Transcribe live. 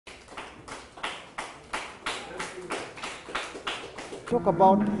talk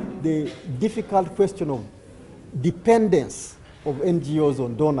about the difficult question of dependence of NGOs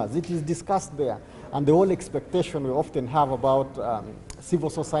on donors. It is discussed there, and the whole expectation we often have about civil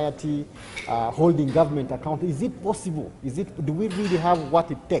society holding government accountable. Is it possible? Do we really have what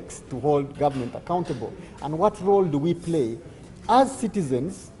it takes to hold government accountable? And what role do we play as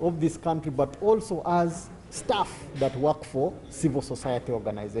citizens of this country, but also as staff that work for civil society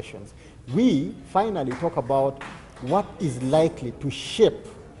organizations? We finally talk about what is likely to shape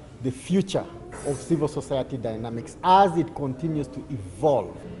the future of civil society dynamics as it continues to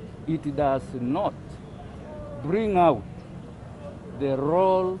evolve. It does not bring out the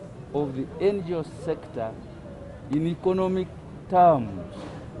role of the NGO sector in economic terms,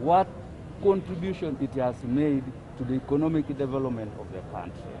 what contribution it has made to the economic development of the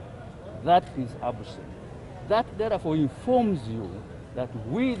country. That is absent. That therefore informs you that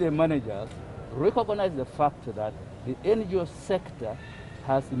we, the managers, recognize the fact that the NGO sector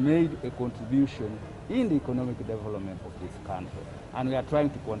has made a contribution in the economic development of this country, and we are trying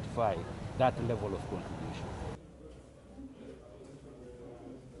to quantify that level of contribution.